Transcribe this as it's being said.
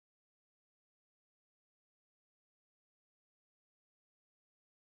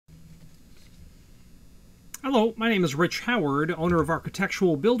Hello, my name is Rich Howard, owner of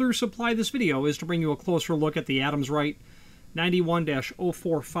Architectural Builder Supply. This video is to bring you a closer look at the Adams Rite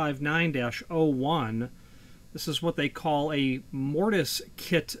 91-0459-01. This is what they call a Mortise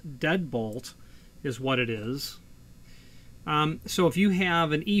Kit Deadbolt, is what it is. So if you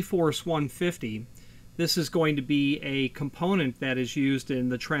have an E-Force 150, this is going to be a component that is used in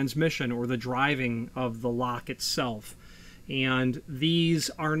the transmission or the driving of the lock itself. And these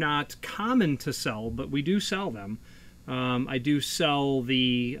are not common to sell, but we do sell them. I do sell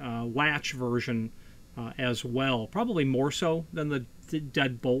the latch version as well, probably more so than the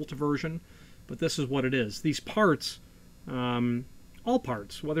deadbolt version, but this is what it is. These parts, all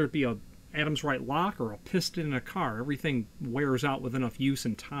parts, whether it be a Adams Rite lock or a piston in a car, everything wears out with enough use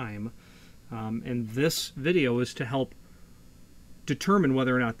and time. And this video is to help determine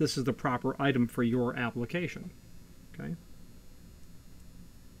whether or not this is the proper item for your application. Okay.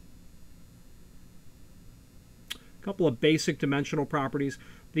 A couple of basic dimensional properties.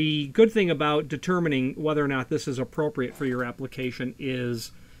 The good thing about determining whether or not this is appropriate for your application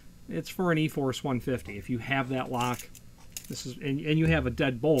is it's for an E-Force 150. If you have that lock, this is, and you have a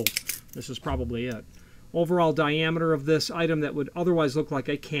deadbolt, this is probably it. Overall diameter of this item that would otherwise look like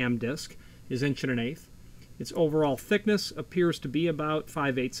a cam disc is 1 1/8". Its overall thickness appears to be about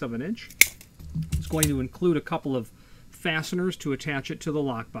 5/8 of an inch. It's going to include a couple of fasteners to attach it to the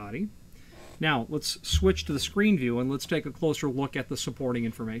lock body. Now, let's switch to the screen view and let's take a closer look at the supporting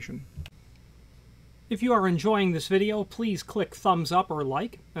information. If you are enjoying this video, please click thumbs up or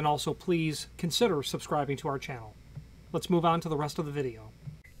like, and also please consider subscribing to our channel. Let's move on to the rest of the video.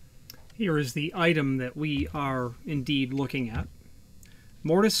 Here is the item that we are indeed looking at.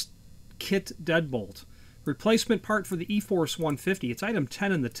 Mortise Kit Deadbolt. Replacement part for the E-Force 150. It's item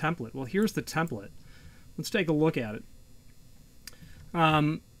 10 in the template. Well, here's the template. Let's take a look at it.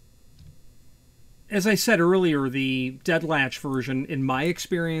 As I said earlier, the dead latch version, in my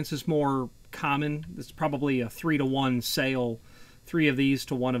experience, is more common. It's probably a 3-to-1 sale, 3 of these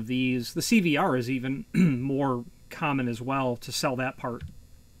to 1 of these. The CVR is even more common as well to sell that part.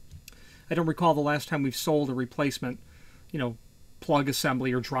 I don't recall the last time we've sold a replacement, plug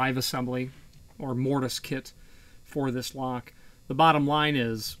assembly or drive assembly or mortise kit for this lock. The bottom line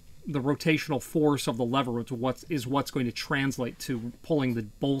is the rotational force of the lever is what's going to translate to pulling the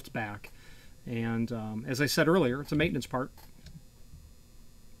bolt back. And as I said earlier, it's a maintenance part.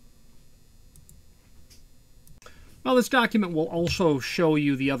 Well, this document will also show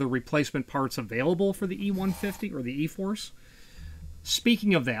you the other replacement parts available for the E150 or the E-Force.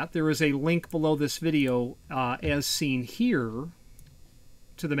 Speaking of that, there is a link below this video as seen here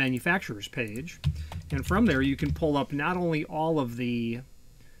to the manufacturer's page. And from there you can pull up not only all of the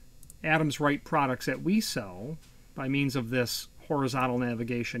Adams Rite products that we sell by means of this horizontal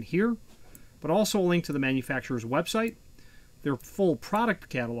navigation here, but also a link to the manufacturer's website, their full product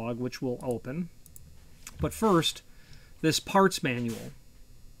catalog, which we'll open. But first, this parts manual.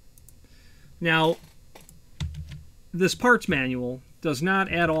 Now, this parts manual does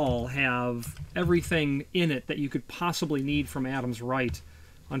not at all have everything in it that you could possibly need from Adams Rite.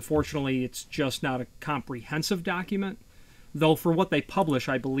 Unfortunately, it's just not a comprehensive document, though for what they publish,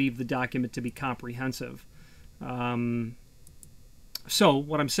 I believe the document to be comprehensive. So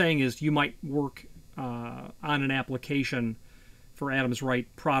what I'm saying is you might work on an application for Adams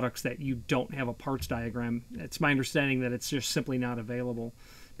Rite products that you don't have a parts diagram. It's my understanding that it's just simply not available.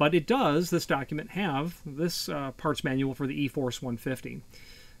 But it does, this document, have this parts manual for the E-Force 150.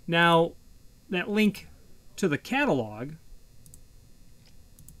 Now, that link to the catalog,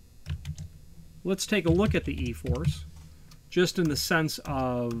 let's take a look at the E-Force, just in the sense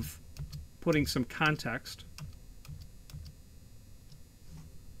of putting some context.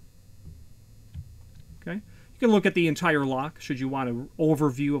 Okay. You can look at the entire lock should you want an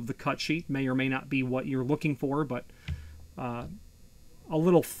overview of the cut sheet. May or may not be what you're looking for, but a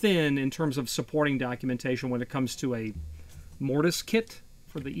little thin in terms of supporting documentation when it comes to a mortise kit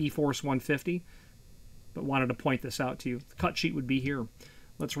for the E-Force 150, but wanted to point this out to you. The cut sheet would be here.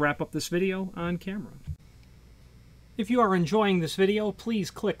 Let's wrap up this video on camera. If you are enjoying this video, please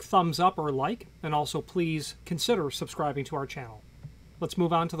click thumbs up or like, and also please consider subscribing to our channel. Let's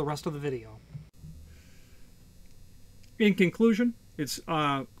move on to the rest of the video. In conclusion, it's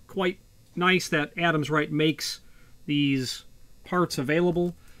quite nice that Adams Rite makes these parts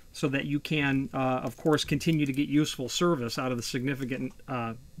available so that you can, of course, continue to get useful service out of the significant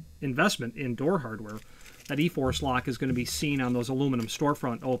investment in door hardware. That E-Force lock is going to be seen on those aluminum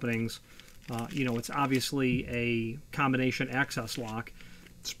storefront openings. It's obviously a combination access lock.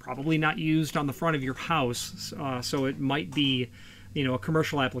 It's probably not used on the front of your house, so it might be a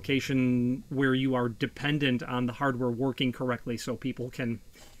commercial application where you are dependent on the hardware working correctly so people can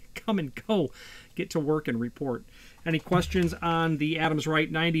come and go, get to work and report. Any questions on the Adams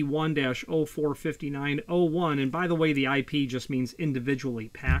Rite 91-045901? And by the way, the IP just means individually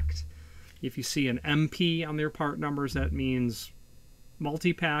packed. If you see an MP on their part numbers, that means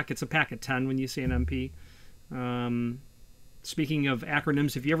multi-pack. It's a pack of 10 when you see an MP. Speaking of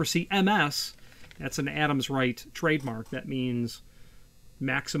acronyms, if you ever see MS, that's an Adams Rite trademark. That means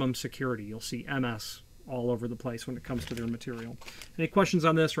maximum security. You'll see MS all over the place when it comes to their material. Any questions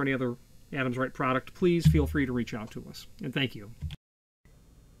on this or any other Adams Rite product, please feel free to reach out to us. And thank you.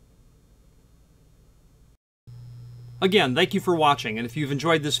 Again, thank you for watching, and if you've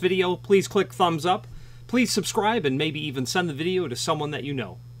enjoyed this video, please click thumbs up. Please subscribe and maybe even send the video to someone that you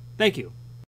know. Thank you.